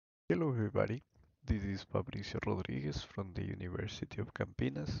Hello everybody, this is Fabricio Rodriguez from the University of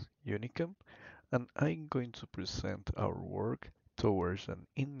Campinas, UNICAMP, and I'm going to present our work towards an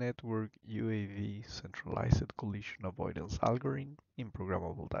in-network UAV centralized collision avoidance algorithm in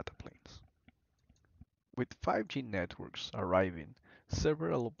programmable data planes. With 5G networks arriving,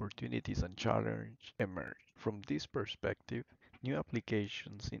 several opportunities and challenges emerge. From this perspective, new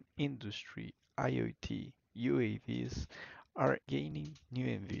applications in industry, IoT, UAVs are gaining new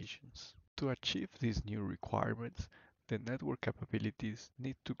envisions. To achieve these new requirements, the network capabilities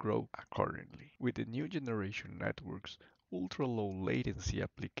need to grow accordingly. With the new generation networks, ultra-low latency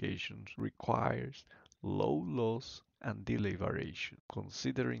applications requires low loss and delay variation.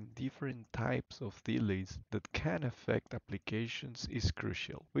 Considering different types of delays that can affect applications is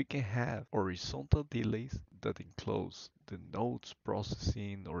crucial. We can have horizontal delays that enclose the nodes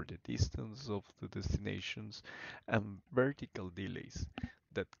processing or the distance of the destinations, and vertical delays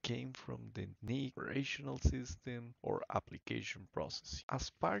that came from the NIC operational system or application processing. As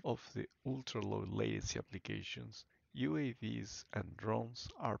part of the ultra-low latency applications, UAVs and drones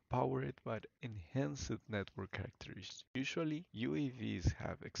are powered by enhanced network characteristics. Usually, UAVs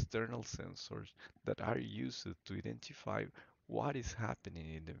have external sensors that are used to identify what is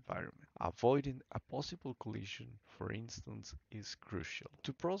happening in the environment. Avoiding a possible collision, for instance, is crucial.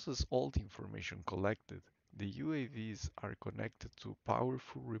 To process all the information collected, the UAVs are connected to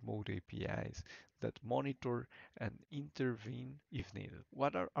powerful remote APIs that monitor and intervene if needed.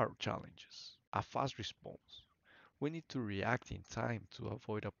 What are our challenges? A fast response. We need to react in time to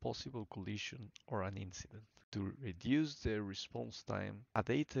avoid a possible collision or an incident. To reduce the response time, a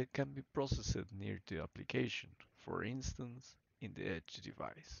data can be processed near the application, for instance, in the edge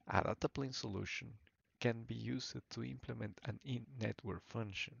device. A data plane solution can be used to implement an in-network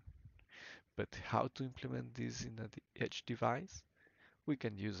function. But how to implement this in an edge device? We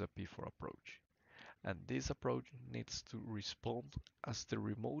can use a P4 approach. And this approach needs to respond as the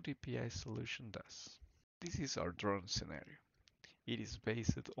remote API solution does. This is our drone scenario. It is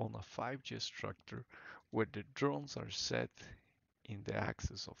based on a 5G structure where the drones are set in the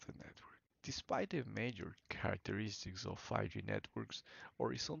axis of the network. Despite the major characteristics of 5G networks,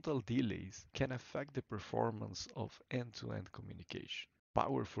 horizontal delays can affect the performance of end-to-end communication.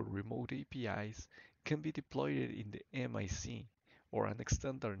 Powerful remote APIs can be deployed in the MIC or an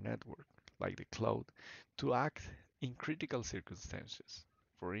extended network, like the cloud, to act in critical circumstances.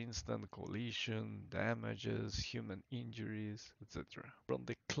 For instance, collision, damages, human injuries, etc. From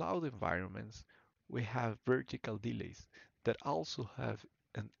the cloud environments, we have vertical delays that also have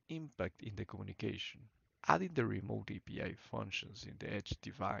an impact in the communication. Adding the remote API functions in the edge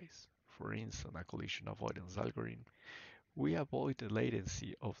device, for instance, a collision avoidance algorithm, we avoid the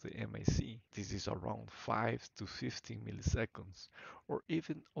latency of the MIC. This is around 5 to 15 milliseconds, or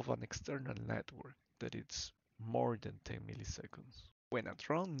even of an external network that it's more than 10 milliseconds. When a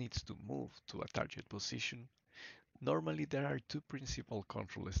drone needs to move to a target position, normally there are two principal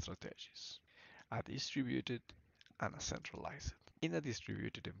control strategies: a distributed and a centralized. In a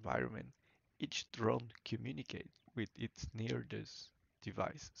distributed environment, each drone communicates with its nearest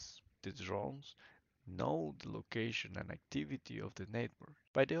devices. The drones know the location and activity of the network.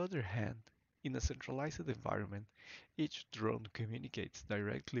 By the other hand, in a centralized environment, each drone communicates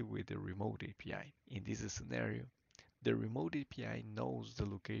directly with the remote API. In this scenario, the remote API knows the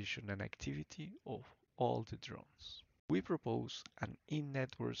location and activity of all the drones. We propose an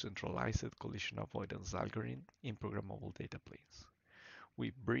in-network centralized collision avoidance algorithm in programmable data planes.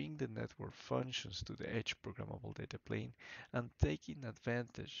 We bring the network functions to the edge programmable data plane and taking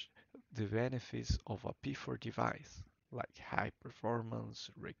advantage the benefits of a P4 device like high performance,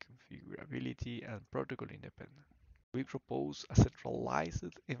 reconfigurability, and protocol independence. We propose a centralized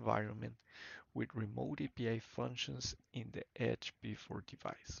environment with remote API functions in the edge P4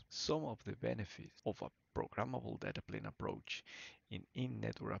 device. Some of the benefits of a programmable data plane approach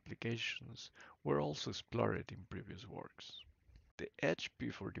in-network applications were also explored in previous works. The Edge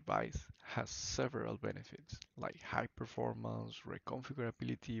P4 device has several benefits like high performance,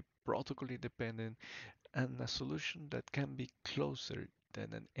 reconfigurability, protocol independent, and a solution that can be closer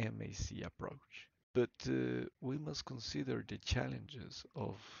than an MAC approach. But we must consider the challenges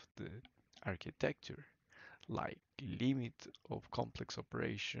of the architecture, like limit of complex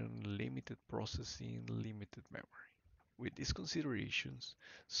operation, limited processing, limited memory. With these considerations,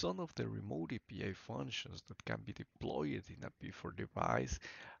 some of the remote API functions that can be deployed in a P4 device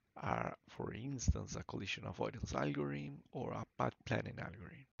are, for instance, a collision avoidance algorithm or a path planning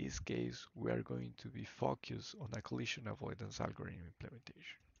algorithm. In this case, we are going to be focused on a collision avoidance algorithm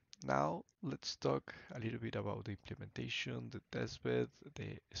implementation. Now let's talk a little bit about the implementation, the testbed,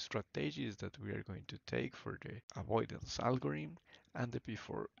 the strategies that we are going to take for the avoidance algorithm, and the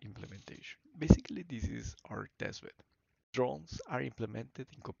before implementation. Basically, this is our testbed. Drones are implemented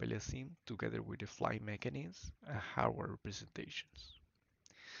in CopeliaSim together with the flight mechanism and hardware representations.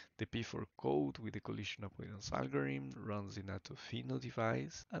 The P4 code with the collision avoidance algorithm runs in a Tofino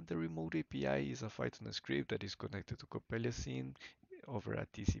device, and the remote API is a Python script that is connected to CopeliaSim over a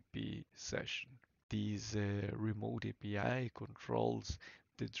TCP session. This remote API controls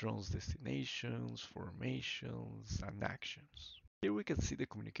the drone's destinations, formations, and actions. Here we can see the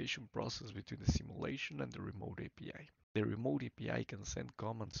communication process between the simulation and the remote API. The remote API can send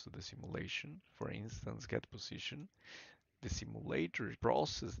commands to the simulation, for instance, get position. The simulator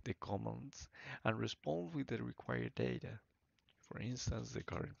processes the commands and responds with the required data, for instance, the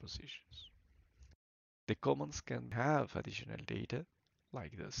current positions. The commands can have additional data,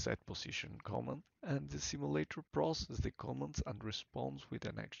 like the set position command, and the simulator processes the commands and responds with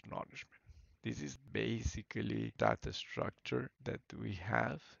an acknowledgement. This is basically data structure that we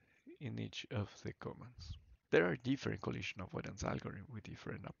have in each of the commands. There are different collision avoidance algorithms with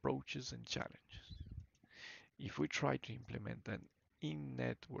different approaches and challenges. If we try to implement an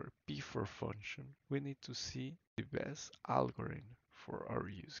in-network P4 function, we need to see the best algorithm for our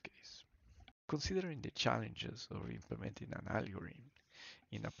use case. Considering the challenges of implementing an algorithm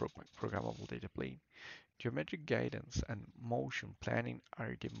in a programmable data plane, geometric guidance and motion planning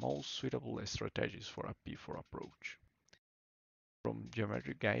are the most suitable strategies for a P4 approach. From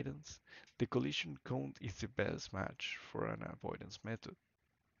geometric guidance, the collision count is the best match for an avoidance method.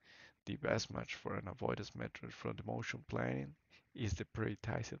 The best match for an avoidance method from the motion planning is the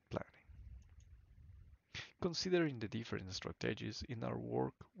prioritized planning. Considering the different strategies in our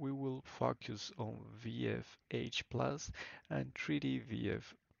work, we will focus on VFH plus and 3D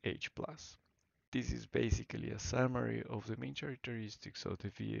VFH+. This is basically a summary of the main characteristics of the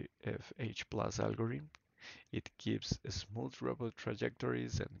VFH plus algorithm. It gives smooth robot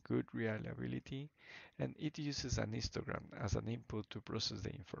trajectories and good reliability, and it uses an histogram as an input to process the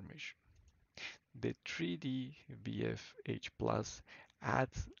information. The 3D VFH Plus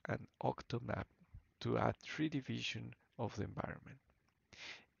adds an octomap to add 3D vision of the environment.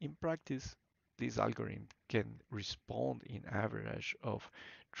 In practice, this algorithm can respond in average of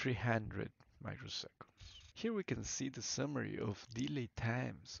 300 microseconds. Here we can see the summary of delay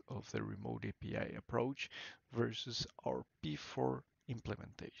times of the remote API approach versus our P4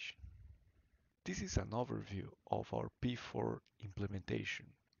 implementation. This is an overview of our P4 implementation.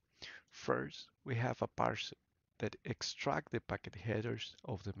 First, we have a parser that extracts the packet headers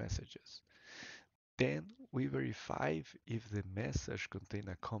of the messages. Then we verify if the message contains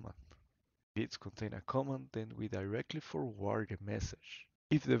a command. If it contains a command, then we directly forward the message.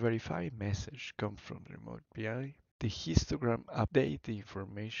 If the verified message comes from the remote API, the histogram updates the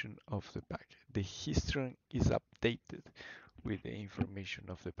information of the packet. The histogram is updated with the information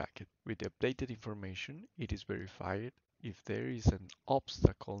of the packet. With the updated information, it is verified if there is an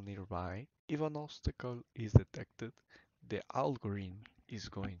obstacle nearby. If an obstacle is detected, the algorithm is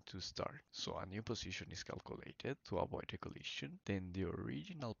going to start. So a new position is calculated to avoid a collision. Then the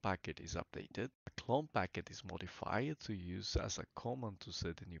original packet is updated. A clone packet is modified to use as a command to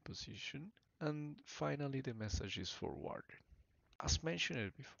set the new position. And finally, the message is forwarded. As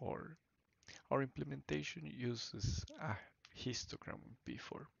mentioned before, our implementation uses a histogram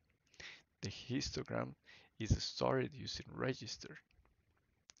P4. The histogram is stored using register.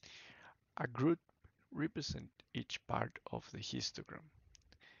 A group represents each part of the histogram.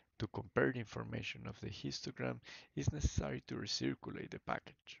 To compare the information of the histogram, it is necessary to recirculate the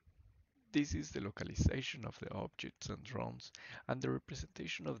package. This is the localization of the objects and drones and the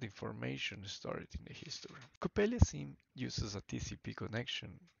representation of the information stored in the histogram. CopeliaSim uses a TCP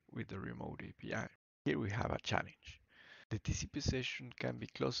connection with the remote API. Here we have a challenge. The TCP session can be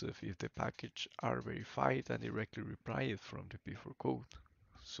closed if the packages are verified and directly replied from the P4 code.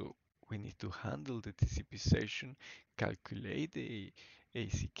 So we need to handle the TCP session, calculate the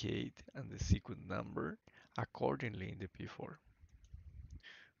ACK and the sequence number accordingly in the P4.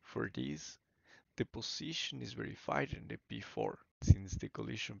 For this, the position is verified in the P4. Since the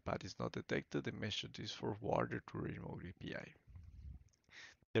collision path is not detected, the message is forwarded to the remote API.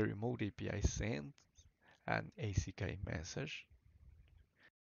 The remote API sends an ACK message.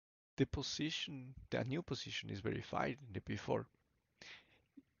 The new position is verified in the P4.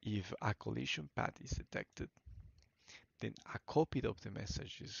 If a collision path is detected, then a copy of the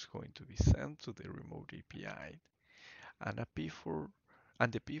message is going to be sent to the remote API, and the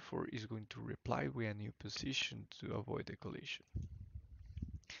P4 is going to reply with a new position to avoid the collision.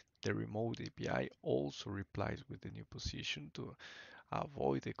 The remote API also replies with the new position to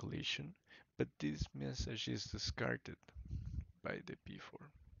avoid a collision, but this message is discarded by the P4.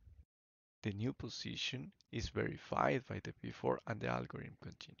 The new position is verified by the P4 and the algorithm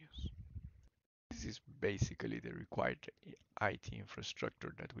continues. This is basically the required IT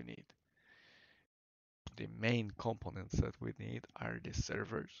infrastructure that we need. The main components that we need are the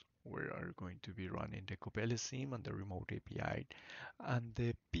servers, we are going to be running the Copele SIM and the remote API, and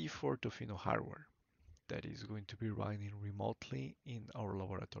the P4 Tofino hardware that is going to be running remotely in our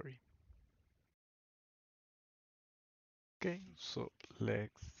laboratory. Okay, so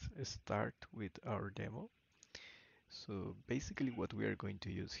let's start with our demo. So basically what we are going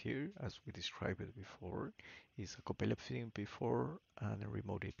to use here, as we described it before, is a Copele SIM P4 and a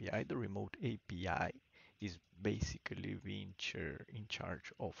remote API. The remote API is basically being in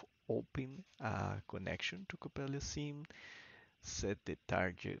charge of open a connection to Copele SIM, set the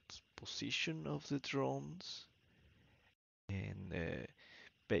target position of the drones, and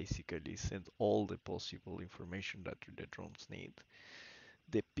basically send all the possible information that the drones need.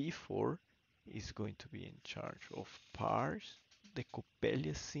 The P4 is going to be in charge of parse the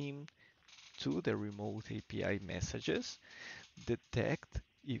Coppelia SIM to the remote API messages, detect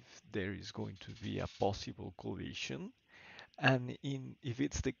if there is going to be a possible collision, and if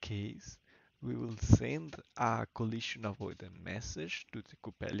it's the case, we will send a collision avoidance message to the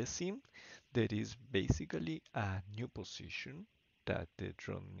Coppelia SIM that is basically a new position that the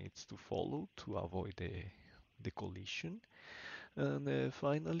drone needs to follow to avoid the collision. And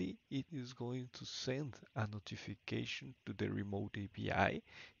finally, it is going to send a notification to the remote API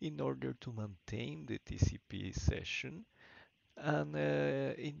in order to maintain the TCP session. And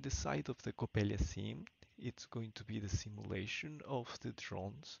in the side of the Coppelia SIM, it's going to be the simulation of the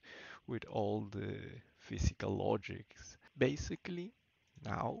drones with all the physical logics. Basically,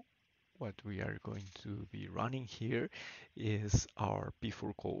 now what we are going to be running here is our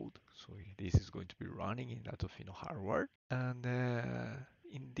P4 code. So this is going to be running in Atofino hardware. And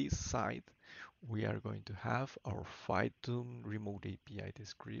in this side, we are going to have our Python remote API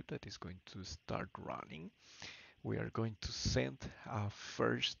script that is going to start running. We are going to send a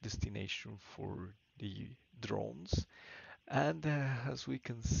first destination for the drones. And as we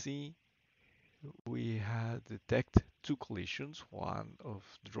can see, we had detected two collisions, one of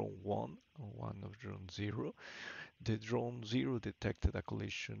drone 1 and one of drone 0. The drone 0 detected a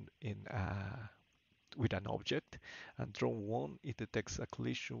collision with an object, and drone 1 it detects a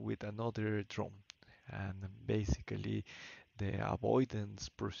collision with another drone. And basically the avoidance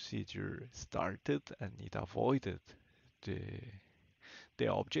procedure started and it avoided the the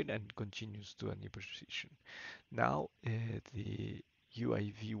object and continues to a new position. Now the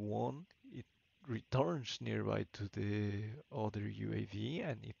UAV1 it returns nearby to the other UAV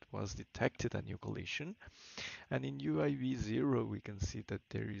and it was detected a new collision. And in UAV 0 we can see that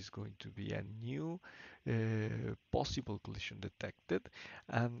there is going to be a new possible collision detected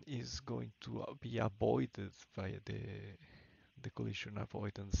and is going to be avoided via the collision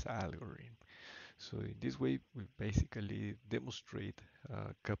avoidance algorithm. So in this way, we basically demonstrate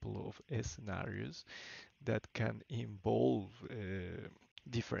a couple of scenarios that can involve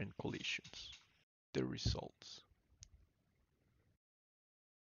different collisions. The results.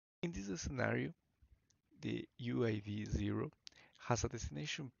 In this scenario, the UAV0 has a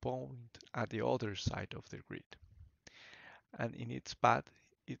destination point at the other side of the grid, and in its path,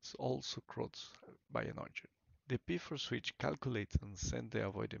 it's also crossed by an object. The P4 switch calculates and sends the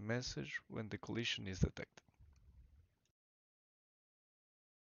avoided message when the collision is detected.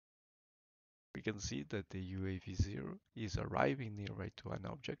 We can see that the UAV0 is arriving nearby to an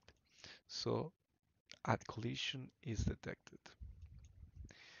object, so a collision is detected.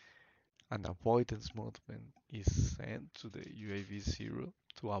 An avoidance movement is sent to the UAV0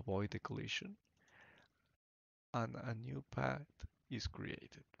 to avoid the collision, and a new path is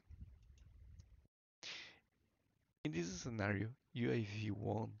created. In this scenario,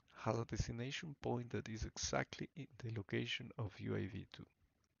 UAV1 has a destination point that is exactly in the location of UAV2.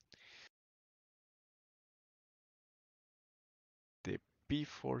 The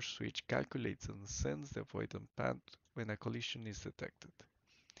P4 switch calculates and sends the avoidance path when a collision is detected.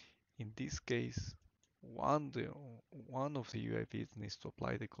 In this case, one of the UAVs needs to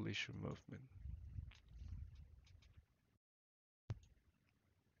apply the collision movement.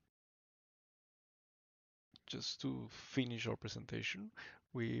 Just to finish our presentation,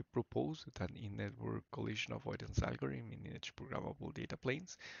 we propose that in-network collision avoidance algorithm in each programmable data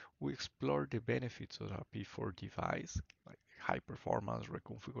planes. We explore the benefits of a P4 device, like high performance,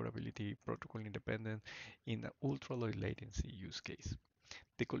 reconfigurability, protocol independent in an ultra low latency use case.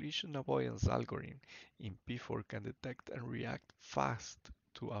 The collision avoidance algorithm in P4 can detect and react fast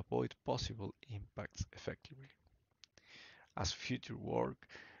to avoid possible impacts effectively. As future work,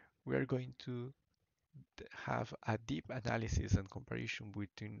 we are going to have a deep analysis and comparison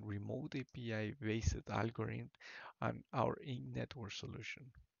between remote API-based algorithm and our in-network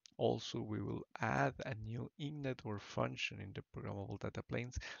solution. Also, we will add a new in-network function in the programmable data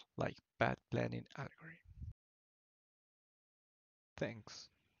planes like path planning algorithm. Thanks.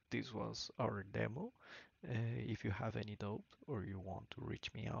 This was our demo. If you have any doubt or you want to reach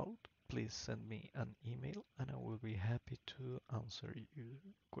me out, please send me an email and I will be happy to answer your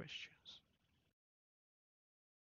questions.